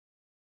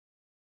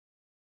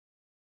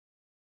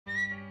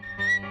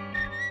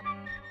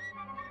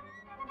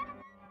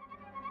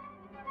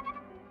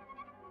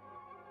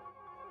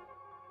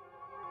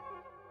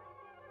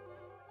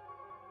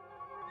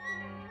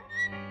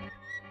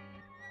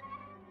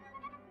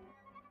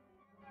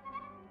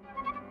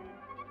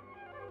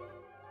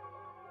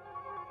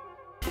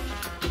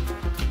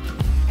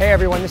Hey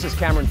everyone, this is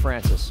Cameron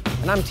Francis,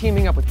 and I'm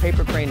teaming up with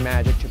Paper Crane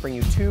Magic to bring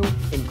you two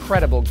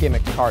incredible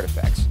gimmicked card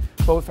effects.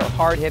 Both are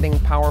hard-hitting,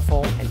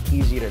 powerful, and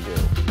easy to do.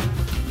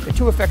 The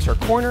two effects are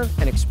corner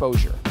and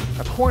exposure.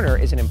 A corner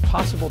is an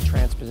impossible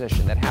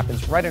transposition that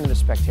happens right under the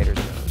spectator's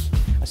nose.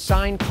 A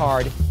signed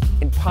card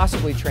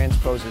impossibly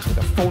transposes with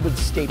a folded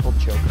stapled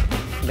joker.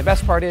 And the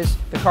best part is,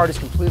 the card is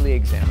completely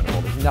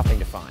examinable. There's nothing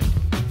to find.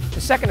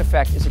 The second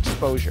effect is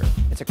exposure.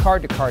 It's a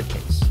card-to-card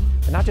case.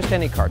 But not just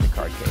any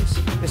card-to-card case.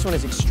 This one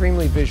is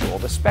extremely visual.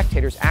 The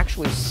spectators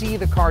actually see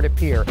the card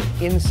appear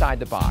inside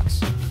the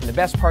box. And the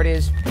best part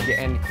is, you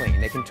end clean.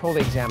 They can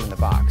totally examine the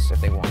box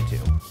if they want to.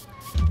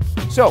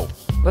 So,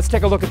 let's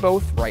take a look at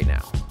both right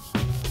now.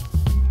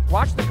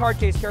 Watch the card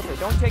case carefully.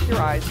 Don't take your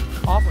eyes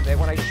off of it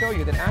when I show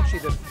you that actually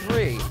the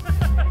 3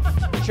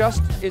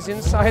 just is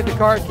inside the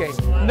card case.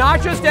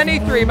 Not just any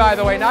 3, by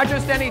the way, not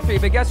just any 3,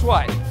 but guess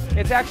what?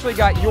 It's actually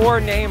got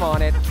your name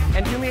on it.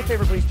 And do me a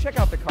favor, please, check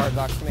out the card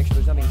box to make sure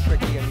there's nothing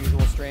tricky,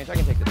 unusual, strange. I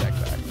can take the deck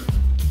back.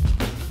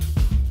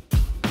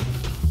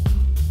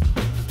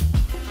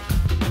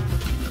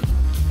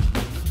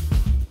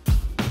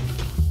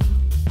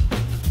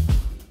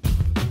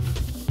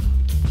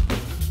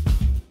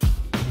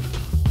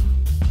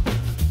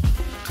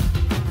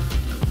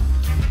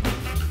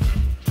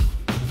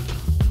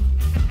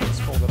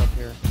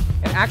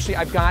 Actually,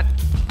 I've got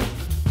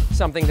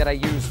something that I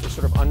use for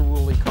sort of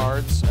unruly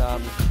cards.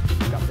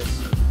 I've got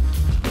this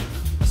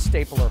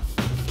stapler.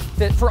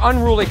 For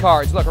unruly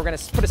cards, look, we're going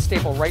to put a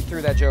staple right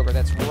through that joker.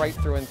 That's right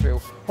through and through.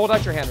 Hold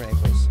out your hand, Renee,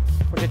 please.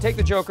 We're going to take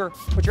the joker,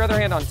 put your other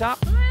hand on top.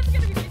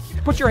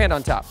 Put your hand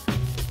on top.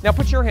 Now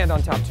put your hand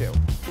on top, too.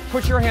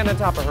 Put your hand on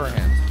top of her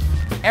hand.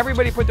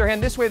 Everybody put their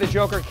hand this way. The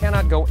joker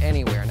cannot go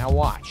anywhere. Now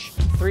watch.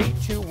 3,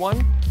 2,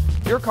 1.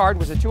 Your card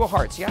was a 2 of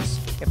hearts, yes?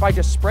 If I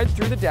just spread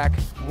through the deck,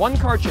 one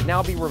card should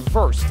now be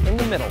reversed in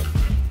the middle.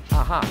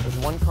 Aha, there's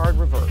one card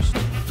reversed.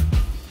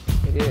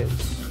 It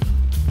is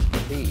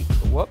the,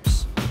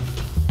 whoops.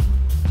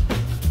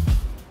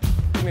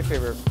 Do me a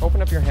favor,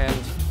 open up your hand,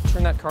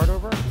 turn that card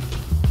over.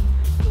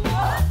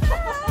 What?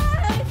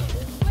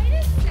 Wait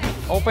a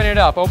second. Open it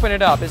up, open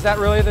it up. Is that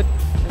really the 2?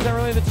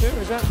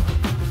 Is that?